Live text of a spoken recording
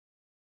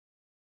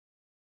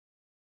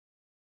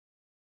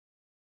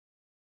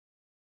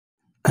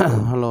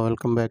Hello,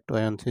 welcome back to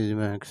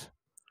AyaansEasyMath.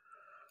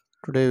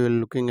 Today we're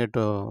looking at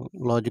a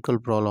logical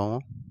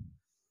problem.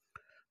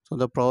 So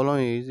the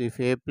problem is if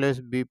a plus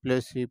b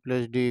plus c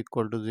plus d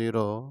equal to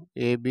 0,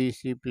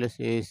 abc plus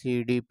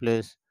acd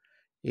plus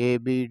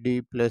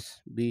abd plus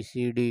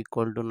bcd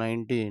equal to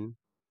 19,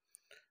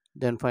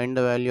 then find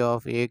the value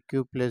of a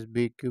cube plus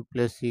b cube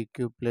plus c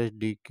cube plus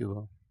d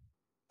cube.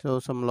 So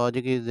some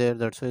logic is there,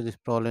 that's why this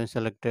problem is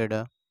selected.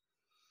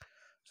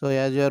 So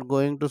as you are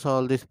going to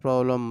solve this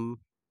problem,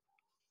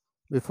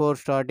 before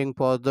starting,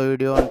 pause the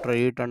video and try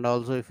it. And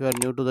also, if you are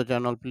new to the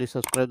channel, please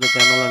subscribe the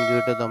channel and give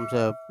it a thumbs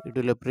up. It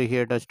will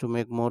appreciate us to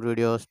make more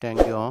videos.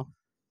 Thank you.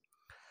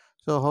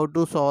 So, how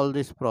to solve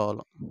this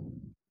problem?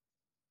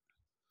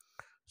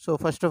 So,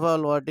 first of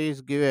all, what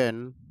is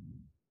given?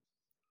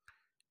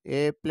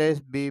 A plus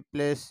b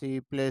plus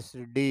c plus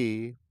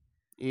d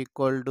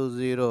equal to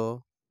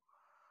 0.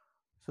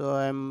 So,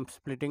 I am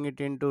splitting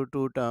it into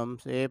two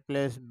terms. A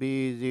plus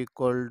b is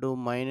equal to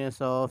minus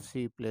of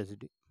c plus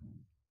d.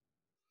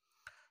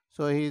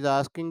 So, he is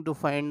asking to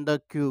find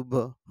the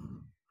cube.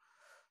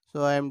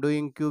 So I am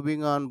doing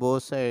cubing on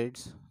both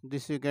sides.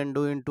 This you can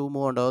do in two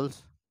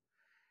models.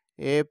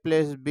 A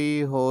plus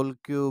b whole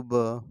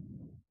cube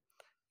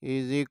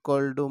is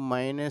equal to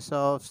minus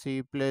of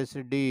c plus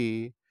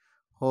d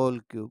whole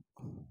cube.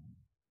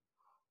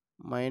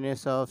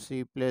 Minus of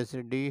c plus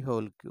d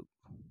whole cube.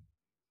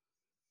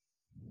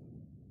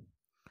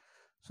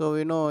 So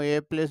we know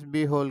a plus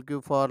b whole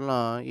cube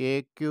formula,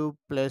 a cube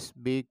plus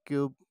b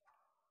cube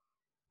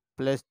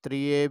plus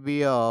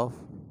 3ab of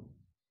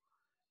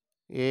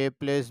a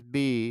plus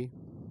b.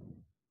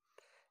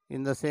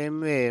 In the same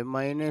way,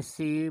 minus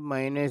c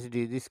minus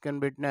d, this can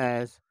be written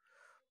as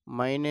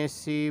minus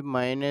c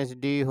minus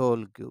d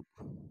whole cube.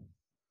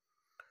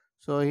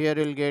 So here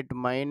you'll get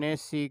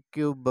minus c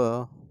cube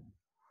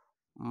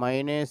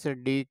minus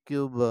d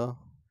cube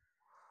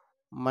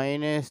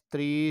minus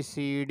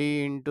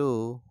 3cd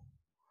into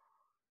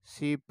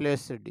c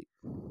plus d.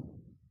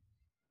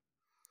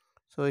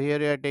 So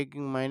here you are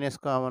taking minus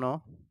common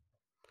now.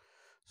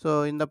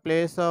 So in the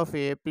place of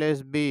a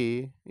plus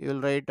b, you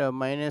will write a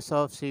minus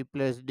of c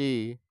plus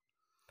d,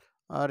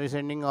 or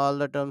sending all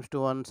the terms to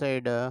one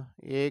side, a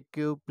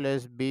cube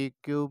plus b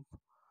cube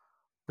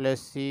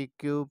plus c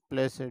cube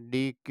plus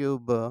d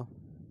cube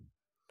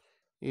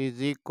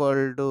is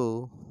equal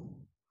to,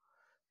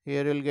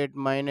 here you'll get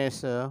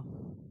minus in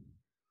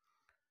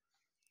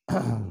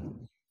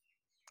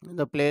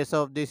the place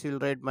of this you'll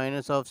write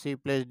minus of c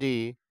plus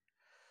d.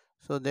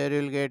 So there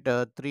you'll get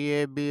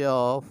 3ab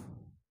of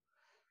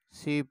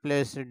c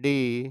plus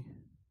d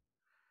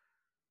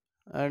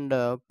and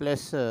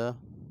plus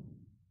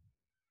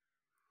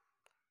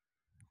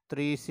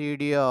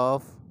 3cd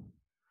of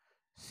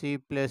c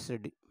plus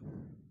d.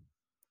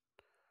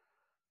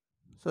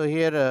 So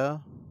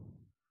here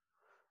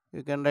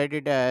you can write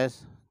it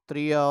as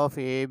 3 of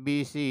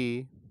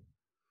abc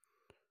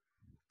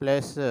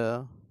plus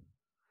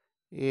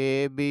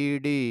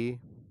abd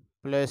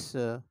plus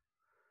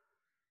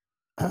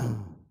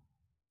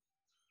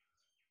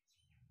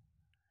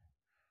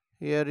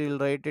here you'll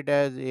write it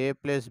as a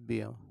plus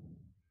b.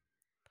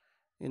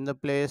 In the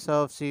place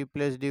of c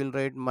plus d, you'll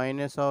write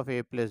minus of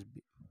a plus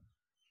b.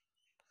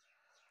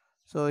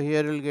 So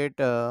here you'll get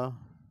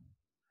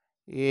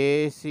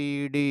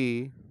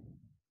acd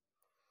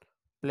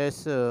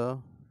plus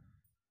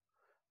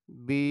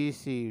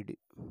bcd.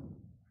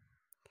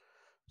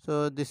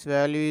 So this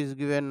value is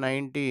given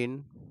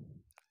 19.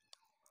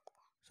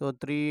 So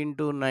 3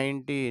 into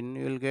 19,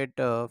 you will get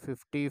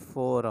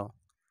 54.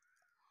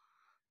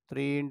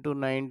 3 into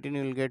 19,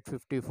 you will get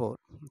 54.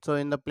 So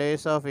in the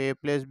place of a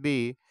plus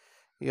b,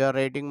 you are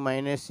writing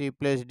minus c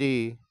plus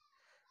d.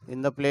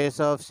 In the place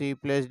of c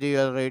plus d, you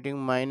are writing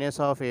minus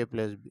of a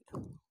plus b.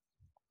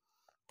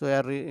 So we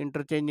are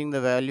interchanging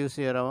the values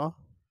here.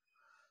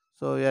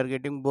 So we are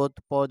getting both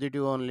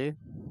positive only.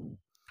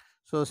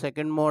 So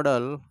second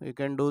model, you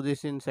can do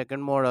this in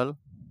second model.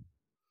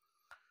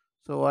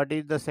 So what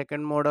is the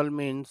second model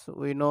means?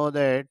 We know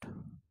that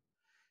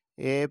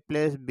a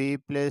plus b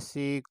plus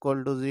c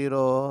equal to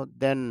 0,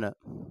 then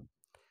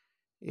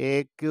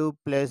a cube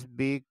plus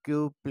b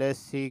cube plus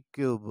c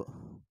cube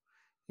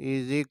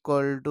is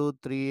equal to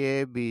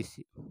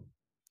 3abc.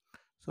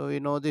 So we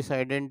know this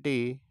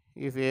identity.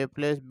 If a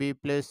plus b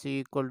plus c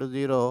equal to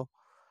 0,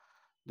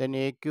 then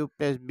a cube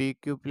plus b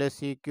cube plus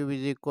c cube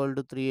is equal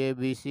to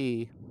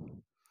 3abc.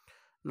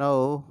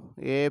 Now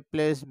a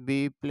plus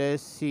b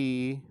plus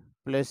c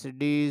plus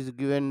d is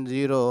given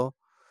 0.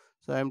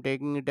 So I am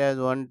taking it as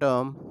one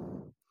term.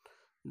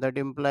 That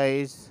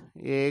implies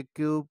a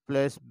cube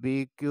plus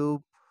b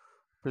cube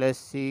plus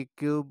c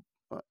cube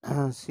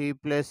c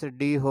plus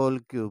d whole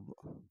cube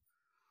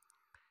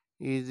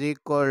is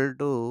equal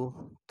to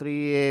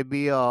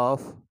 3ab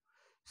of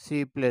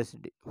c plus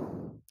d.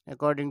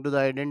 According to the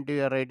identity,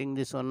 we are writing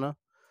this one.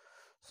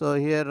 So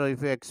here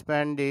if you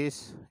expand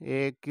this,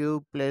 a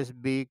cube plus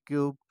b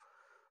cube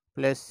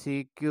plus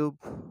c cube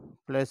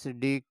plus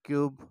d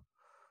cube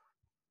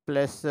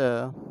plus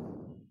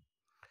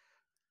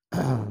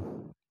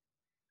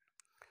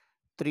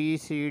 3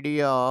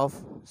 CD of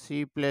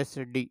C plus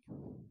D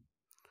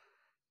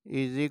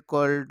is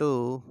equal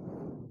to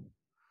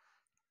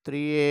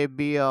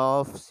 3AB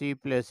of C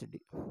plus D.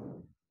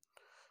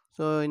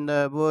 So in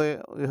the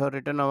above we have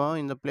written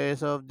in the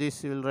place of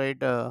this we will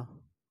write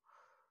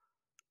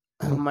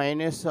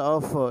minus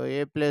of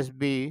A plus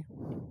B.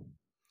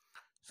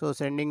 So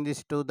sending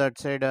this to that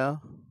side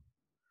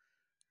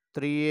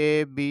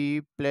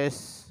 3AB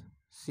plus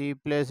C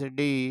plus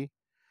D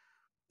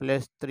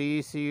plus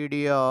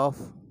 3CD of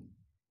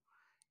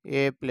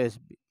A plus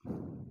B.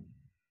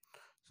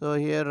 So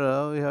here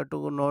we have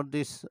to note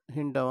this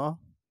hint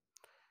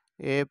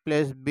A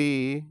plus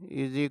B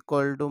is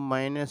equal to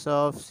minus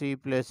of C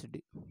plus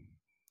D.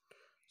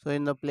 So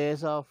in the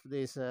place of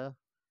this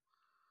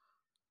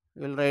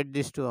we will write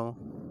this too.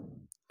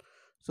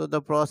 So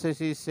the process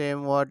is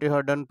same what you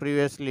have done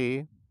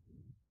previously.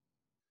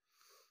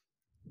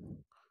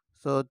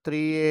 So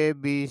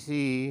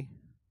 3ABC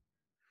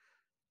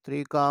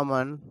 3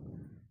 common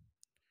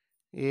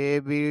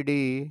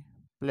ABD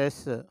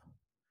plus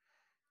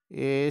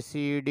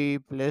ACD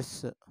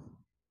plus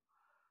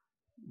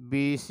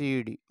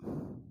BCD.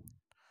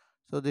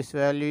 So this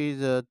value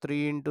is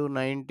 3 into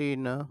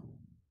 19.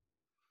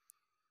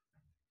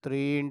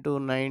 3 into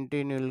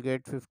 19 you will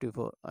get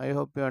 54. I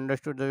hope you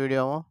understood the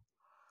video.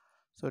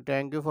 So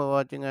thank you for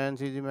watching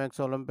AyaansEasyMath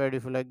Olympiad.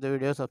 If you like the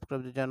video,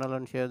 subscribe the channel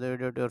and share the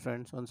video to your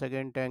friends. Once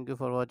again, thank you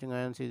for watching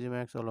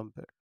AyaansEasyMath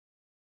Olympiad.